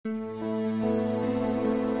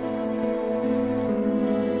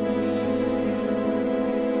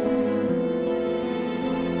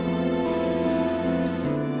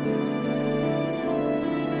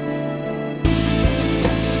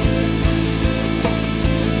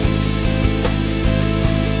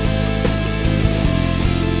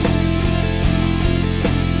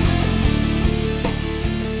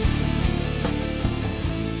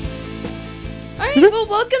Well,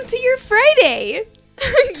 welcome to your Friday.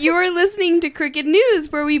 You're listening to Crooked News,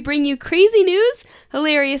 where we bring you crazy news,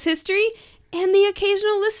 hilarious history, and the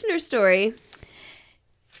occasional listener story.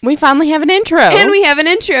 We finally have an intro. And we have an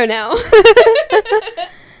intro now.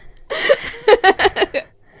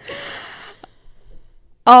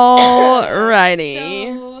 Alrighty.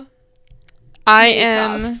 So, I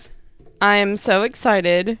am so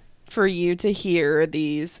excited for you to hear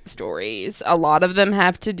these stories. A lot of them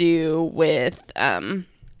have to do with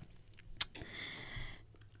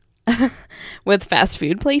with fast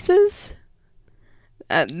food places.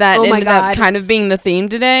 That ended up kind of being the theme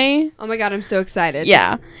today. Oh my god, I'm so excited.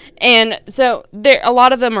 Yeah. And so a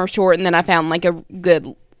lot of them are short, and then I found like a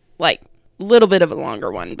good, like, little bit of a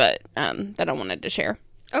longer one, but that I wanted to share.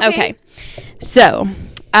 Okay. So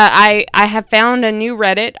I have found a new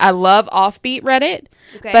Reddit. I love Offbeat Reddit,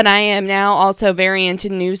 but I am now also very into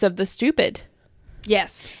News of the Stupid.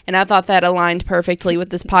 Yes. And I thought that aligned perfectly with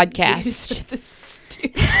this podcast. News of the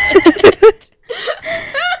Stupid.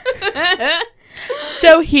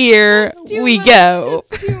 So here we go.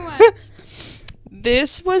 It's too much.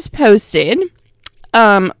 This was posted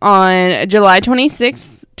on July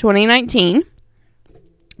 26th, 2019.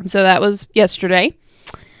 So that was yesterday.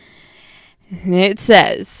 And it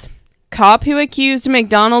says, cop who accused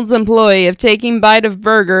McDonald's employee of taking bite of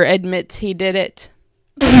burger admits he did it.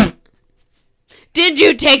 Did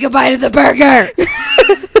you take a bite of the burger?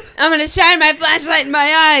 I'm going to shine my flashlight in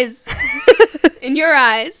my eyes. In your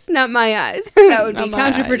eyes, not my eyes. That would be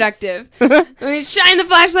counterproductive. I'm going to shine the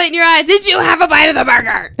flashlight in your eyes. Did you have a bite of the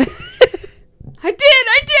burger? I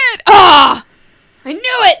did. Oh, I knew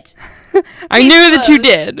it. I knew that you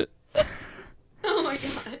did. Oh my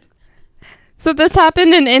god. So this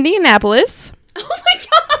happened in Indianapolis. Oh my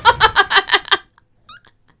god.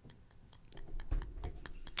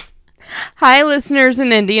 Hi, listeners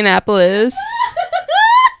in Indianapolis.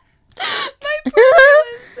 My brother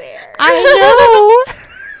lives there. I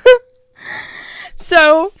know.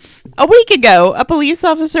 So, a week ago, a police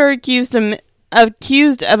officer accused of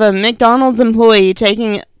a McDonald's employee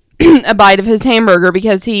taking a bite of his hamburger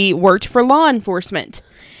because he worked for law enforcement.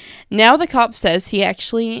 Now the cop says he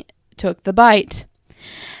actually took the bite.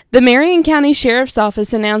 The Marion County Sheriff's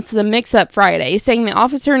Office announced the mix-up Friday, saying the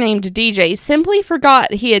officer named DJ simply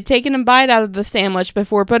forgot he had taken a bite out of the sandwich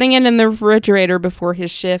before putting it in the refrigerator before his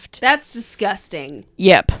shift. That's disgusting.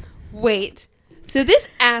 Yep. Wait. So this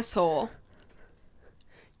asshole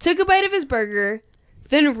took a bite of his burger,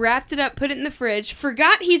 then wrapped it up, put it in the fridge,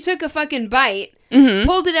 forgot he took a fucking bite,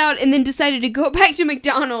 pulled it out, and then decided to go back to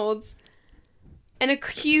McDonald's and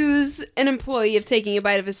accuse an employee of taking a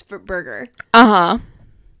bite of his burger. Uh-huh.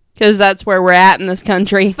 Because that's where we're at in this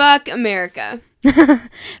country. Fuck America.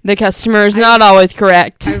 The customer is not always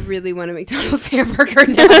correct. I really want a McDonald's hamburger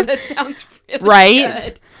now. That sounds really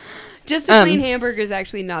good. Just a plain hamburger is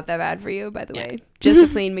actually not that bad for you, by the way. Just a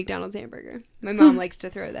plain McDonald's hamburger. My mom likes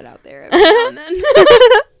to throw that out there every now and then.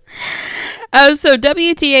 So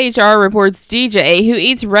WTHR reports DJ, who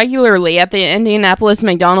eats regularly at the Indianapolis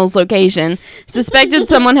McDonald's location, suspected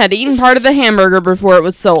someone had eaten part of the hamburger before it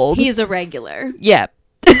was sold. He's a regular. Yep.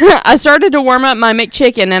 I started to warm up my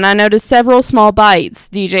McChicken and I noticed several small bites,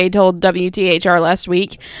 DJ told WTHR last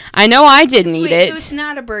week. I know I didn't eat it. So it's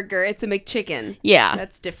not a burger, it's a McChicken. Yeah.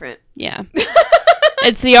 That's different. Yeah.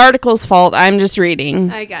 It's the article's fault. I'm just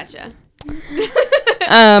reading. I gotcha.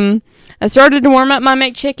 I started to warm up my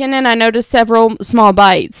McChicken and I noticed several small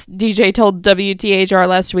bites, DJ told WTHR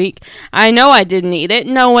last week. I know I didn't eat it.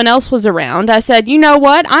 No one else was around. I said, you know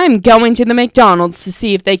what? I'm going to the McDonald's to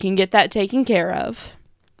see if they can get that taken care of.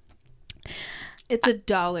 It's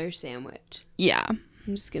 $1 sandwich. Yeah.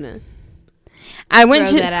 I'm just gonna throw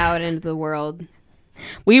that out into the world.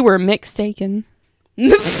 We were mixtaken.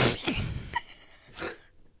 Mixtaken.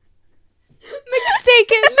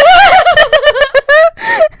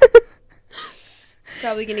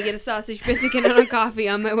 Probably gonna get a sausage biscuit and a coffee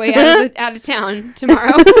on my way out of town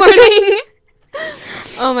tomorrow morning.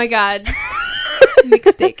 Oh my god.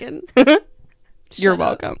 Mixtaken. You're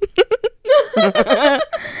welcome.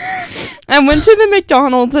 I went to the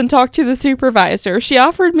McDonald's and talked to the supervisor. She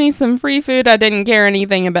offered me some free food I didn't care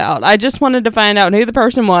anything about. I just wanted to find out who the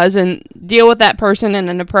person was and deal with that person in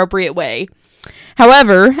an appropriate way.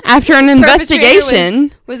 However, after an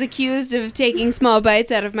investigation... was accused of taking small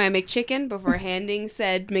bites out of my McChicken before handing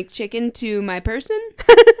said McChicken to my person.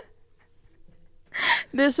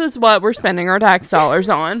 This is what we're spending our tax dollars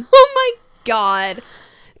on. Oh my god.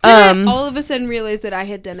 Then I all of a sudden realized that I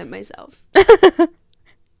had done it myself.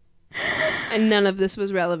 And none of this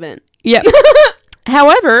was relevant. Yep.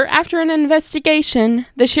 However, after an investigation,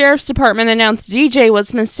 the sheriff's department announced DJ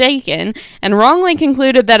was mistaken and wrongly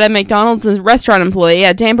concluded that a McDonald's restaurant employee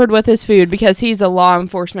had tampered with his food because he's a law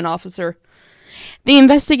enforcement officer. The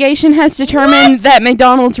investigation has determined that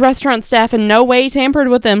McDonald's restaurant staff in no way tampered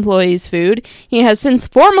with the employee's food. He has since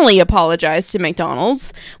formally apologized to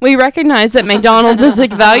McDonald's. We recognize that McDonald's is a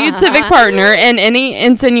valued civic partner, and any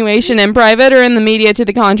insinuation in private or in the media to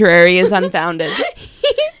the contrary is unfounded.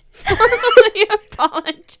 He formally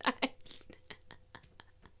apologized.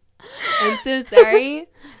 I'm so sorry.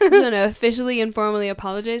 I'm going to officially and formally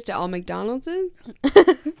apologize to all McDonald's's.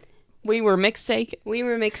 We were mistaken. We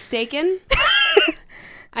were mistaken.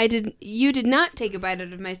 You did not take a bite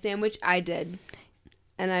out of my sandwich. I did.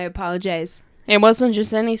 And I apologize. It wasn't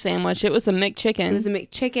just any sandwich. It was a McChicken. It was a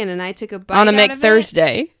McChicken, and I took a bite on a out of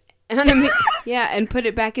McThursday. Yeah, and put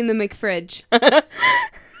it back in the McFridge.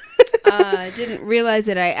 Didn't realize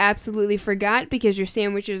that I absolutely forgot because your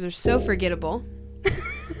sandwiches are so forgettable.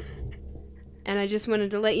 And I just wanted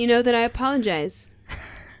to let you know that I apologize.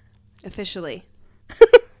 Officially.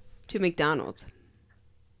 To McDonald's.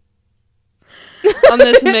 On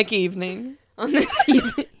this McEvening. On this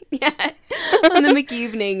evening. Yeah. On the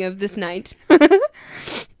McEvening of this night.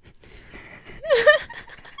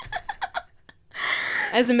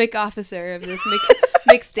 As a McOfficer of this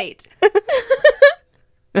McState.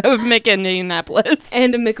 Of McIndianapolis.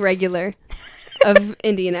 And a McRegular of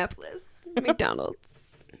Indianapolis.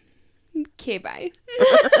 McDonald's. Okay, bye.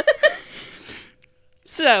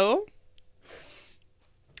 So,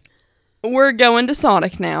 we're going to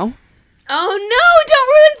Sonic now. Oh no, don't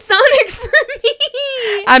ruin Sonic for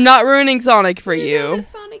me. I'm not ruining Sonic for you. Know that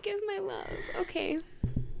Sonic is my love. Okay.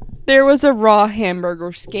 There was a raw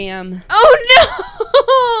hamburger scam.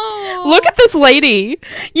 Oh no! Look at this lady.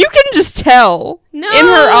 You can just tell in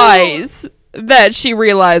her eyes that she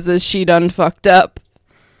realizes she done fucked up.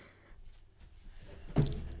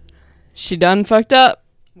 She done fucked up.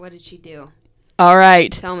 What did she do? All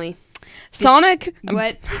right. Tell me. Sonic.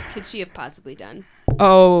 What could she have possibly done?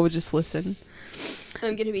 Oh, just listen.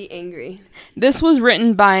 I'm going to be angry. This was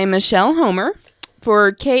written by Michelle Homer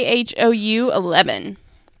for KHOU 11.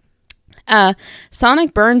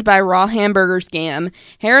 Sonic burned by raw hamburger scam,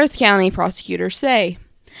 Harris County prosecutors say.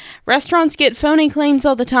 Restaurants get phony claims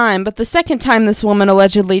all the time, but the second time this woman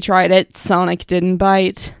allegedly tried it, Sonic didn't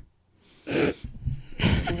bite.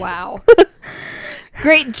 Wow.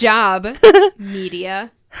 Great job,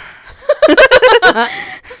 media.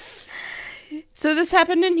 So this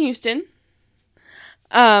happened in Houston.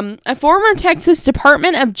 A former Texas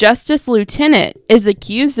Department of Justice lieutenant is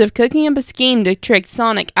accused of cooking up a scheme to trick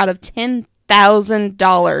Sonic out of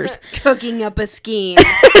 $10,000. Cooking up a scheme.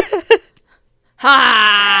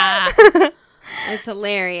 Ha! That's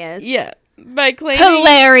hilarious. Yeah. By claiming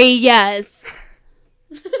Hilarious.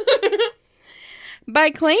 By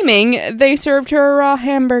claiming they served her a raw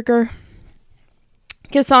hamburger.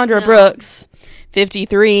 Cassandra Brooks,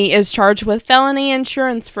 53, is charged with felony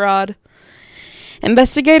insurance fraud.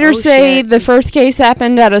 Investigators say the first case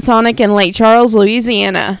happened at a Sonic in Lake Charles,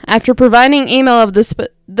 Louisiana. After providing email of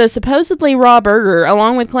the supposedly raw burger,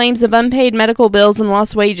 along with claims of unpaid medical bills and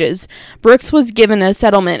lost wages, Brooks was given a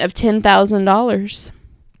settlement of $10,000.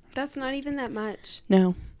 That's not even that much.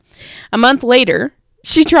 No. A month later,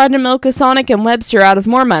 she tried to milk a Sonic and Webster out of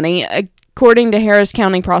more money, according to Harris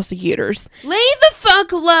County prosecutors. Lay the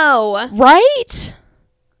fuck low. Right?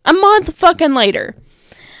 A month fucking later.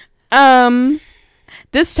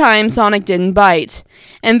 This time, Sonic didn't bite.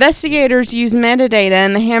 Investigators used metadata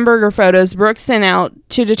in the hamburger photos Brooks sent out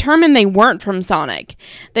to determine they weren't from Sonic.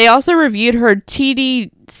 They also reviewed her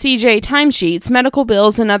TDCJ timesheets, medical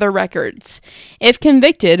bills, and other records. If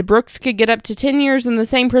convicted, Brooks could get up to 10 years in the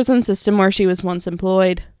same prison system where she was once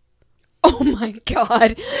employed. Oh my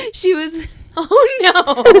god. She was... Oh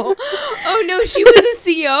no. Oh no, she was a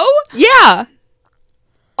CO? Yeah.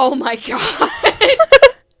 Oh my god.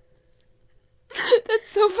 That's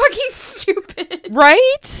so fucking stupid.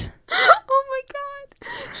 Right? Oh my god.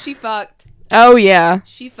 She fucked. Oh, yeah.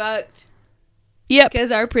 She fucked. Yep.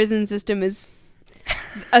 Because our prison system is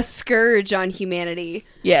a scourge on humanity.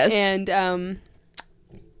 Yes. And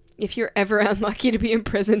if you're ever unlucky to be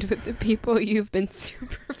imprisoned with the people you've been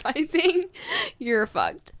supervising, you're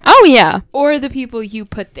fucked. Oh, yeah. Or the people you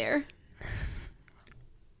put there.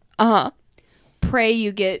 Uh-huh. Pray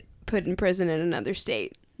you get put in prison in another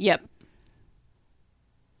state. Yep.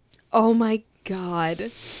 Oh my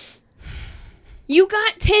god. You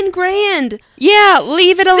got 10 grand. Yeah,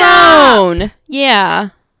 leave it alone.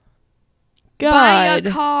 Yeah. God. Buy a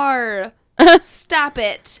car. Stop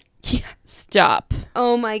it. Yeah, stop.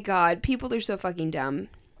 Oh my god. People are so fucking dumb.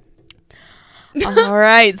 All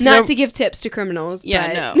right. So Not to give tips to criminals.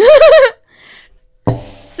 Yeah, but. no.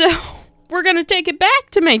 So we're going to take it back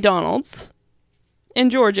to McDonald's in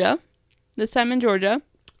Georgia. This time in Georgia.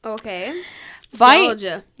 Okay. Fight.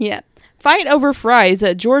 Georgia. Yeah. Fight over fries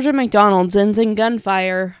at Georgia McDonald's ends in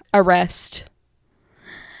gunfire. Arrest.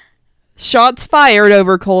 Shots fired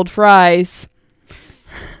over cold fries.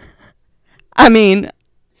 I mean,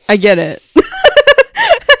 I get it.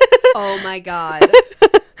 Oh my god.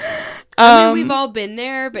 I mean, we've all been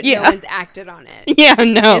there, but no one's acted on it. Yeah,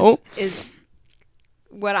 no. Is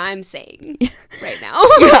what I'm saying right now.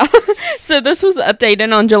 Yeah. So this was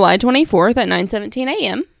updated on July 24th at 9:17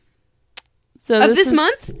 a.m. So of this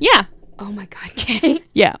month? Yeah. Oh my god, okay.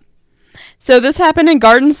 Yeah. So this happened in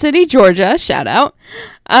Garden City, Georgia. Shout out.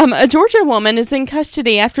 A Georgia woman is in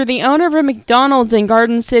custody after the owner of a McDonald's in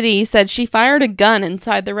Garden City said she fired a gun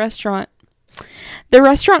inside the restaurant. The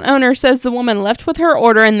restaurant owner says the woman left with her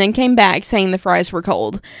order and then came back saying the fries were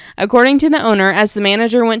cold. According to the owner, as the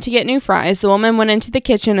manager went to get new fries, the woman went into the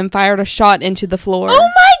kitchen and fired a shot into the floor. Oh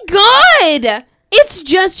my god! It's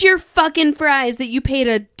just your fucking fries that you paid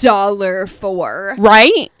 $1 for.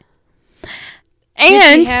 Right?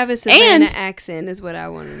 And did she have a Savannah accent is what I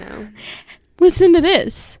want to know. Listen to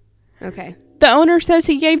this. Okay. The owner says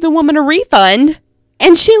he gave the woman a refund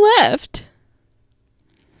and she left.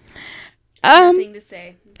 Nothing to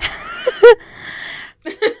say.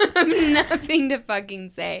 Nothing to fucking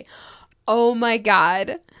say. Oh my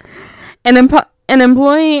god. An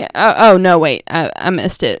employee. Oh no! Wait, I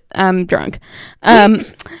missed it. I'm drunk.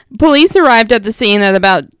 Police arrived at the scene at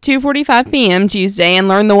about 2:45 p.m. Tuesday and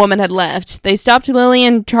learned the woman had left. They stopped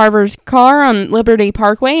Lillian Tarver's car on Liberty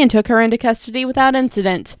Parkway and took her into custody without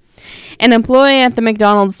incident. An employee at the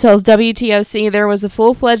McDonald's tells WTOC there was a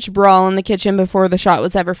full-fledged brawl in the kitchen before the shot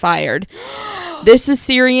was ever fired. This is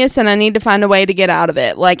serious, and I need to find a way to get out of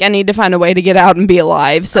it. Like, I need to find a way to get out and be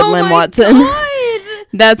alive, said Lynn Watson. God.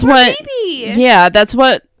 That's Poor what. baby. Yeah, that's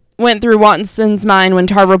what went through Watson's mind when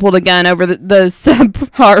Tarver pulled a gun over the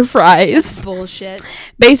subpar fries. Bullshit.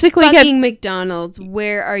 Basically, fucking McDonald's.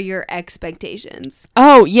 Where are your expectations?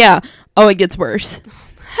 Oh yeah. Oh, it gets worse.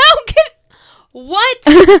 How can? What?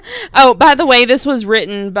 Oh, by the way, this was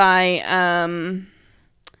written by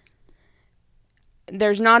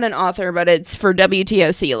there's not an author, but it's for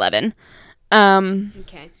WTOC 11.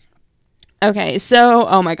 Okay, so,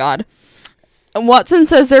 oh my god. Watson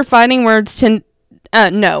says they're fighting words to,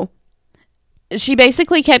 no. She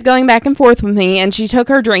basically kept going back and forth with me, and she took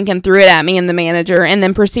her drink and threw it at me and the manager, and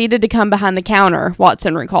then proceeded to come behind the counter,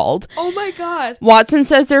 Watson recalled. Oh my god. Watson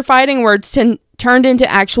says their fighting words turned into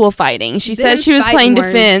actual fighting. She said she was playing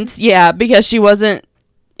defense. Yeah, because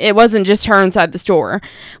it wasn't just her inside the store.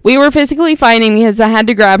 We were physically fighting because I had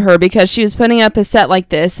to grab her because she was putting up a set like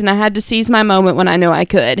this, and I had to seize my moment when I knew I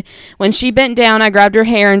could. When she bent down, I grabbed her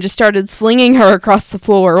hair and just started slinging her across the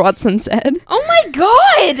floor, Watson said. Oh my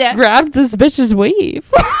god! Grabbed this bitch's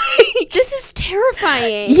weave. This is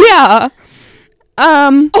terrifying. Yeah.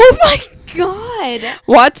 Oh my god!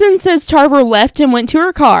 Watson says Tarver left and went to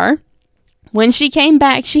her car. When she came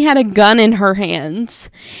back, she had a gun in her hands.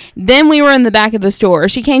 Then we were in the back of the store.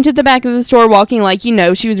 She came to the back of the store walking like,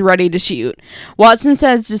 she was ready to shoot. Watson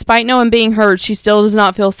says despite no one being hurt, she still does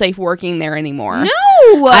not feel safe working there anymore.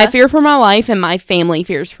 No! I fear for my life, and my family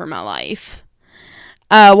fears for my life.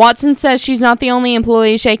 Watson says she's not the only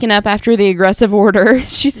employee shaken up after the aggressive order.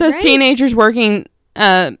 She says teenagers working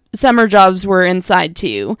summer jobs were inside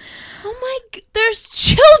too. There's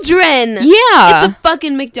children. Yeah. It's a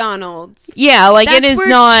fucking McDonald's. Yeah, like That's it is where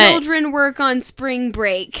not. Children work on spring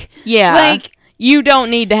break. Yeah. Like, you don't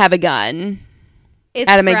need to have a gun it's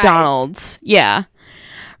at a fries. McDonald's. Yeah.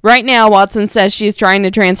 Right now, Watson says she's trying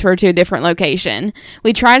to transfer to a different location.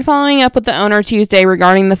 We tried following up with the owner Tuesday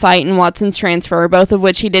regarding the fight and Watson's transfer, both of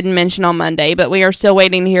which he didn't mention on Monday, but we are still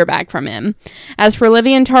waiting to hear back from him. As for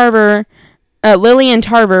Lillian Tarver,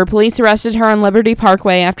 police arrested her on Liberty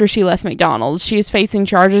Parkway after she left McDonald's. She is facing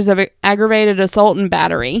charges of aggravated assault and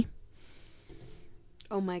battery.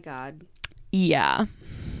 Oh my god. Yeah.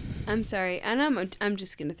 I'm sorry, and I'm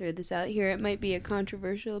just gonna throw this out here. It might be a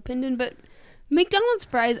controversial opinion, but McDonald's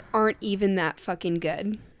fries aren't even that fucking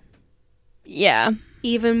good. Yeah.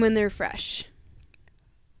 Even when they're fresh.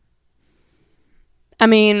 I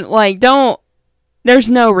mean,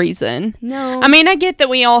 there's no reason. No. I mean, I get that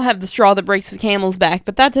we all have the straw that breaks the camel's back,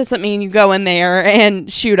 but that doesn't mean you go in there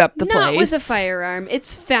and shoot up the place. Not with a firearm.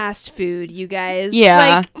 It's fast food, you guys.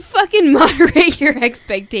 Yeah. Fucking moderate your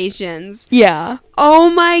expectations. Yeah.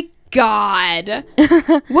 Oh my god.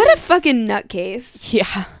 What a fucking nutcase.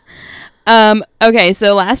 Yeah. Okay,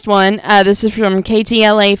 so last one. This is from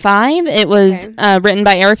KTLA 5. It was written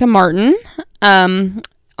by Erica Martin. on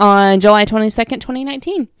July 22nd,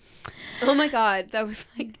 2019. Oh my God, that was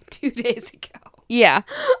like 2 days ago. Yeah.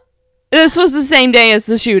 This was the same day as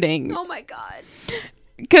the shooting. Oh my God.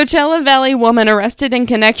 Coachella Valley woman arrested in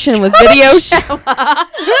connection with video.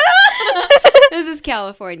 This is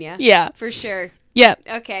California. Yeah. For sure. Yep.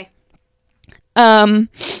 Okay.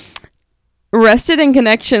 Arrested in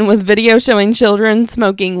connection with video showing children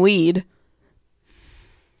smoking weed.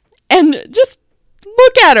 And just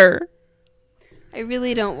look at her. I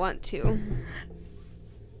really don't want to.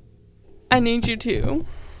 I need you to.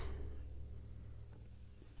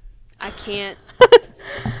 I can't.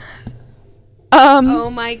 Oh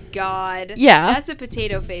my God. Yeah. That's a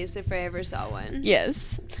potato face if I ever saw one.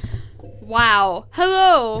 Yes. Wow.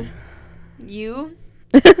 Hello. You?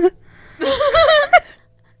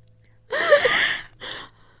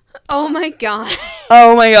 Oh my God.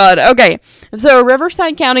 Oh my God. Okay. So a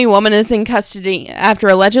Riverside County woman is in custody after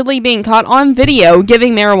allegedly being caught on video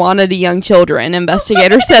giving marijuana to young children,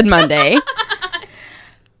 investigators said Monday.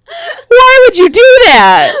 Why would you do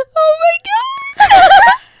that? Oh my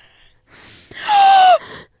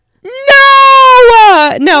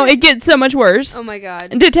God. No, it gets so much worse. Oh my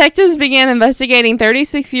God. Detectives began investigating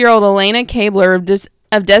 36-year-old Elena Cabler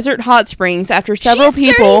of Desert Hot Springs after several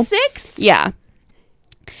people. 36? Yeah.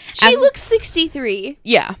 She looks 63.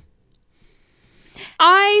 Yeah.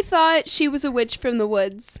 I thought she was a witch from the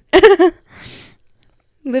woods.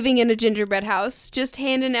 Living in a gingerbread house, just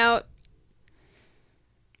handing out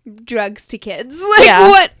drugs to kids. Like, Yeah.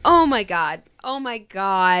 what? Oh my God. Oh my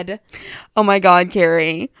God. Oh my God,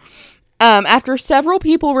 Carrie. After several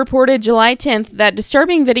people reported July 10th that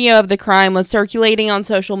disturbing video of the crime was circulating on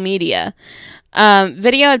social media.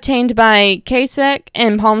 Video obtained by KSEC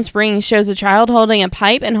in Palm Springs shows a child holding a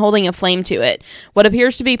pipe and holding a flame to it. What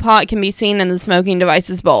appears to be pot can be seen in the smoking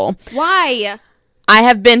device's bowl. Why? I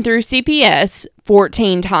have been through CPS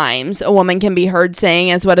 14 times, a woman can be heard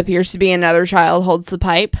saying as what appears to be another child holds the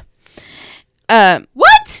pipe.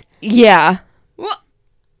 What? Yeah. What?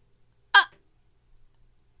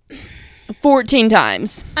 14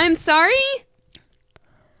 times. I'm sorry?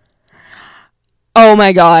 Oh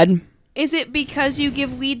my God. Is it because you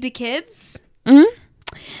give weed to kids?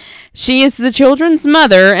 She is the children's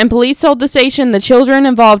mother, and police told the station the children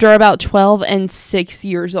involved are about 12 and 6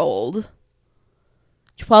 years old.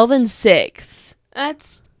 12 and 6.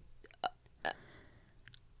 That's...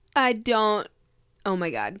 I don't... Oh my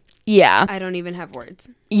God. Yeah. I don't even have words.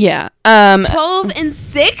 Yeah. 12 and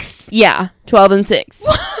 6? Yeah. 12 and 6.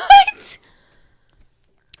 What?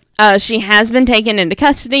 She has been taken into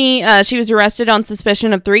custody. She was arrested on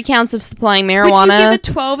suspicion of 3 counts of supplying marijuana. Would you give a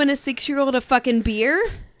 12 and a 6-year-old a fucking beer?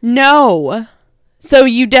 No. So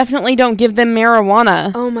you definitely don't give them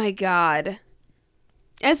marijuana. Oh my God.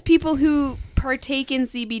 As people who partake in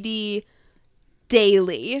CBD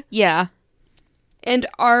daily Yeah. and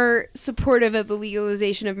are supportive of the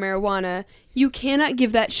legalization of marijuana, you cannot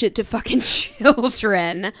give that shit to fucking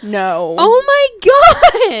children. No. Oh my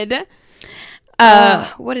God.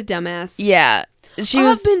 What a dumbass. Yeah.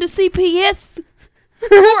 I've been to CPS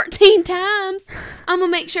 14 times. I'm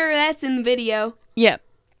going to make sure that's in the video. Yep.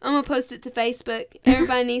 I'm going to post it to Facebook.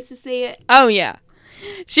 Everybody needs to see it. Oh, yeah.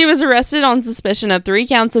 She was arrested on suspicion of 3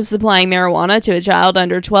 counts of supplying marijuana to a child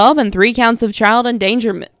under 12 and 3 counts of child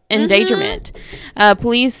endangerment.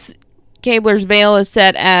 Police Cabler's bail is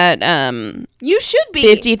set at you should be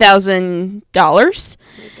 $50,000.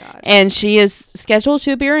 Oh my God. And she is scheduled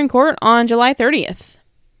to appear in court on July 30th.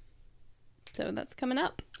 So that's coming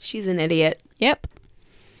up. She's an idiot. Yep.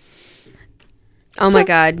 Oh my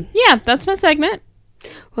God. Yeah, that's my segment.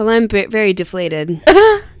 Well, I'm very deflated.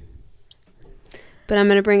 But I'm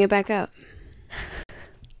going to bring it back up.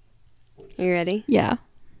 Are you ready? Yeah.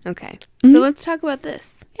 Okay. Mm-hmm. So let's talk about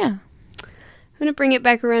this. Yeah. I'm going to bring it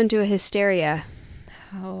back around to a hysteria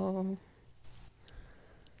Oh.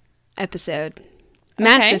 episode.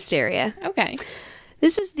 Mass Okay. hysteria. Okay.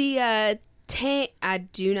 This is the I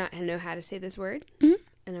do not know how to say this word, Mhm.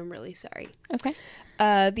 and I'm really sorry. Okay.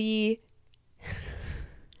 The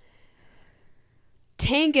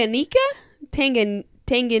Tanganyika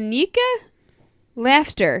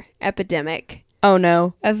laughter epidemic Oh,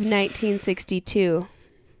 no. of 1962.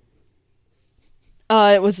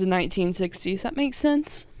 It was the 1960s. That makes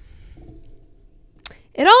sense.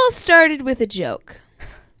 It all started with a joke.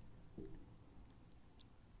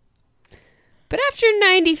 But after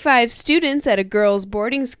 95 students at a girls'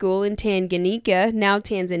 boarding school in Tanganyika, now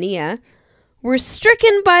Tanzania, were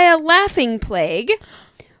stricken by a laughing plague,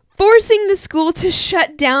 forcing the school to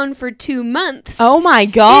shut down for 2 months. Oh, my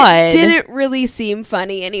God. It didn't really seem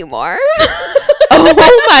funny anymore. Oh,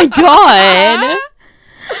 my God.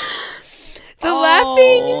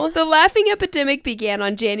 The laughing epidemic began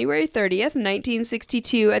on January 30th,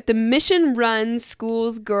 1962 at the Mission Run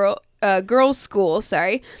Girls' School,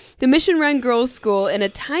 the Mission Run Girls' School in a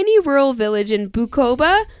tiny rural village in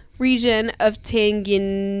Bukoba region of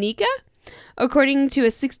Tanganyika, according to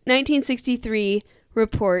a 1963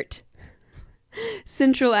 report,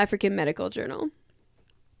 Central African Medical Journal.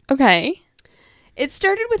 Okay. It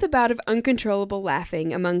started with a bout of uncontrollable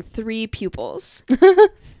laughing among 3 pupils,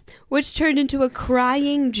 which turned into a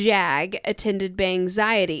crying jag attended by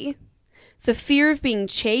anxiety, the fear of being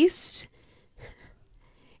chased,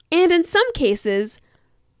 and in some cases,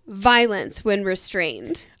 violence when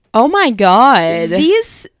restrained. Oh my God.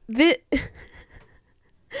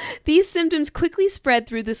 These symptoms quickly spread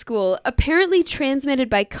through the school, apparently transmitted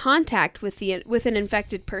by contact with an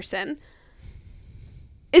infected person.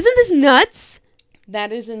 Isn't this nuts?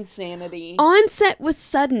 That is insanity. Onset was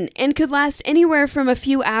sudden and could last anywhere from a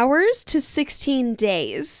few hours to 16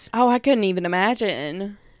 days. Oh, I couldn't even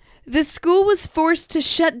imagine. The school was forced to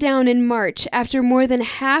shut down in March after more than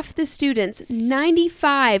half the students,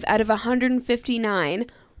 95 out of 159,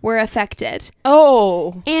 were affected.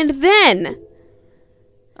 Oh. And then...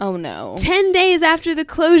 Oh no. 10 days after the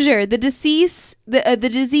closure, the disease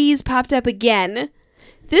popped up again.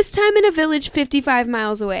 This time in a village 55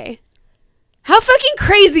 miles away. How fucking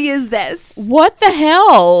crazy is this? What the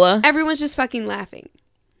hell? Everyone's just fucking laughing.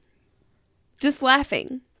 Just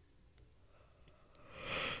laughing.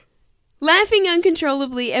 Laughing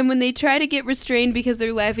uncontrollably, and when they try to get restrained because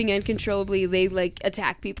they're laughing uncontrollably, they,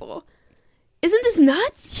 attack people. Isn't this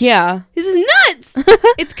nuts? Yeah. This is nuts!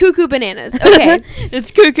 It's cuckoo bananas. Okay.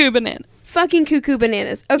 It's cuckoo bananas. Fucking cuckoo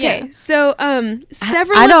bananas. Okay, yeah. So,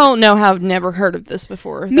 several... I don't know how I've never heard of this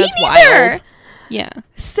before. Me That's neither! Wild. Yeah.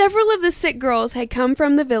 Several of the sick girls had come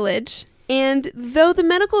from the village, and though the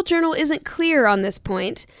medical journal isn't clear on this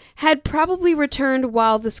point, had probably returned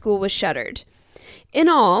while the school was shuttered. In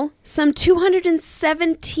all, some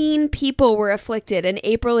 217 people were afflicted in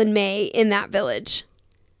April and May in that village.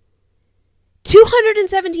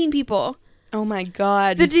 217 people. Oh my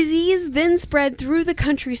God. The disease then spread through the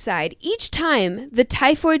countryside. Each time, the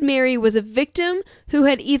Typhoid Mary was a victim who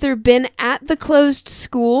had either been at the closed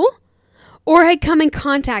school or had come in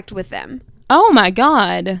contact with them. Oh my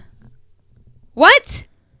God. What?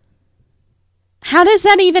 How does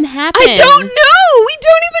that even happen? I don't know. We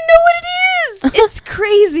don't even know what it is. It's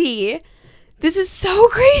crazy. This is so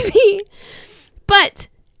crazy. But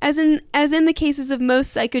as in the cases of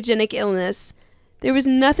most psychogenic illness, there was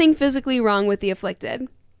nothing physically wrong with the afflicted.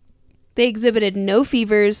 They exhibited no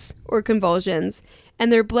fevers or convulsions,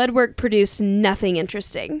 and their blood work produced nothing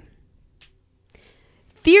interesting.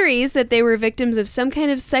 Theories that they were victims of some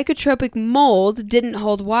kind of psychotropic mold didn't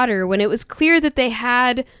hold water when it was clear that they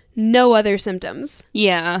had no other symptoms.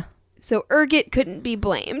 Yeah. So Urget couldn't be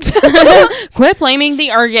blamed. Quit blaming the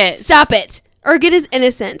Urget. Stop it. Urget is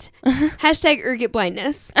innocent. Hashtag Urget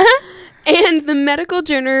blindness. And the medical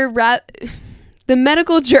journal,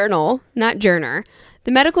 not journer,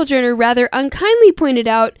 the medical journal rather unkindly pointed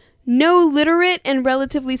out no literate and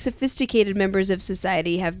relatively sophisticated members of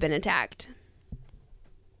society have been attacked.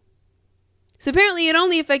 So apparently it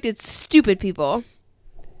only affected stupid people.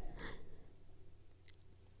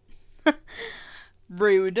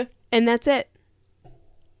 Rude. And that's it.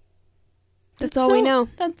 That's all we know.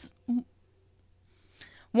 That's...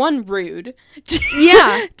 One, rude.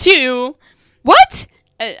 Yeah. 2... What?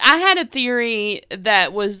 I had a theory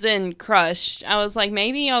that was then crushed. I was like,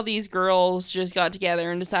 maybe all these girls just got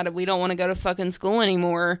together and decided we don't want to go to fucking school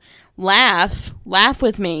anymore. Laugh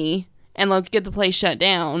with me, and let's get the place shut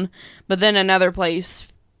down. But then another place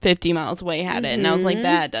 50 miles away had it, and I was like,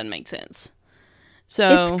 that doesn't make sense.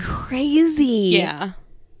 So it's crazy. Yeah.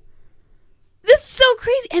 That's so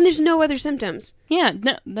crazy. And there's no other symptoms. Yeah,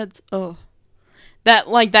 no, that's,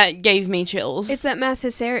 that gave me chills. It's that mass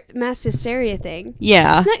hysteria thing.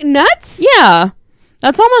 Yeah. Isn't that nuts? Yeah.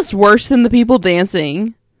 That's almost worse than the people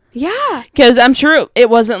dancing. Yeah. Because I'm sure it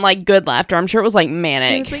wasn't, good laughter. I'm sure it was,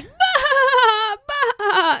 manic. It was like, bah,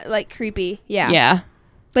 bah, like creepy. Yeah. Yeah.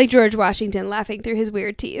 Like George Washington laughing through his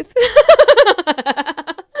weird teeth.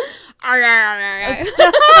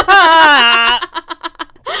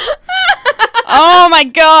 Oh, my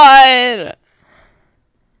God.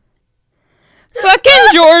 Fucking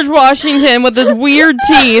George Washington with his weird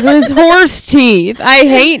teeth, his horse teeth. I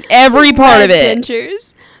hate every part of it.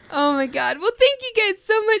 Dentures. Oh my God. Well, thank you guys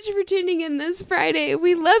so much for tuning in this Friday.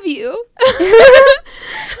 We love you.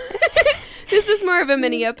 This was more of a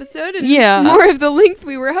mini episode and more of the length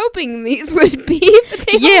we were hoping these would be, but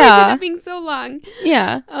they always end up being so long.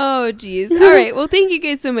 Yeah. Oh, geez. All right. Well, thank you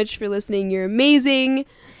guys so much for listening. You're amazing.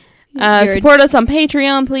 Support us on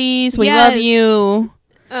Patreon, please. We love you.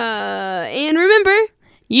 And remember,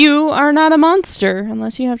 you are not a monster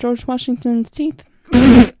unless you have George Washington's teeth.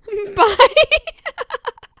 Bye.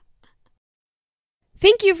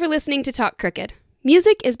 Thank you for listening to Talk Crooked.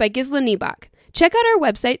 Music is by Gisla Niebach. Check out our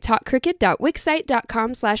website,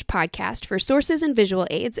 talkcrooked.wixsite.com/podcast for sources and visual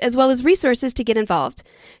aids, as well as resources to get involved.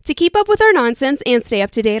 To keep up with our nonsense and stay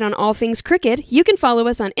up to date on all things crooked, you can follow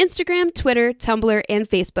us on Instagram, Twitter, Tumblr, and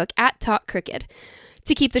Facebook at Talk Crooked.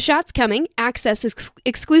 To keep the shots coming, access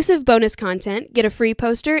exclusive bonus content, get a free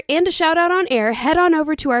poster, and a shout out on air, head on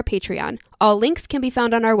over to our Patreon. All links can be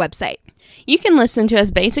found on our website. You can listen to us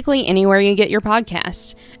basically anywhere you get your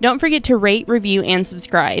podcasts. Don't forget to rate, review, and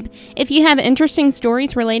subscribe. If you have interesting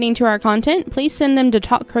stories relating to our content, please send them to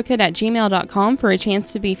talkcrooked@gmail.com for a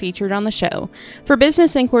chance to be featured on the show. For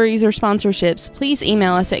business inquiries or sponsorships, please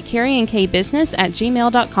email us at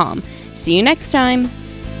carrieandkbusiness@gmail.com. See you next time.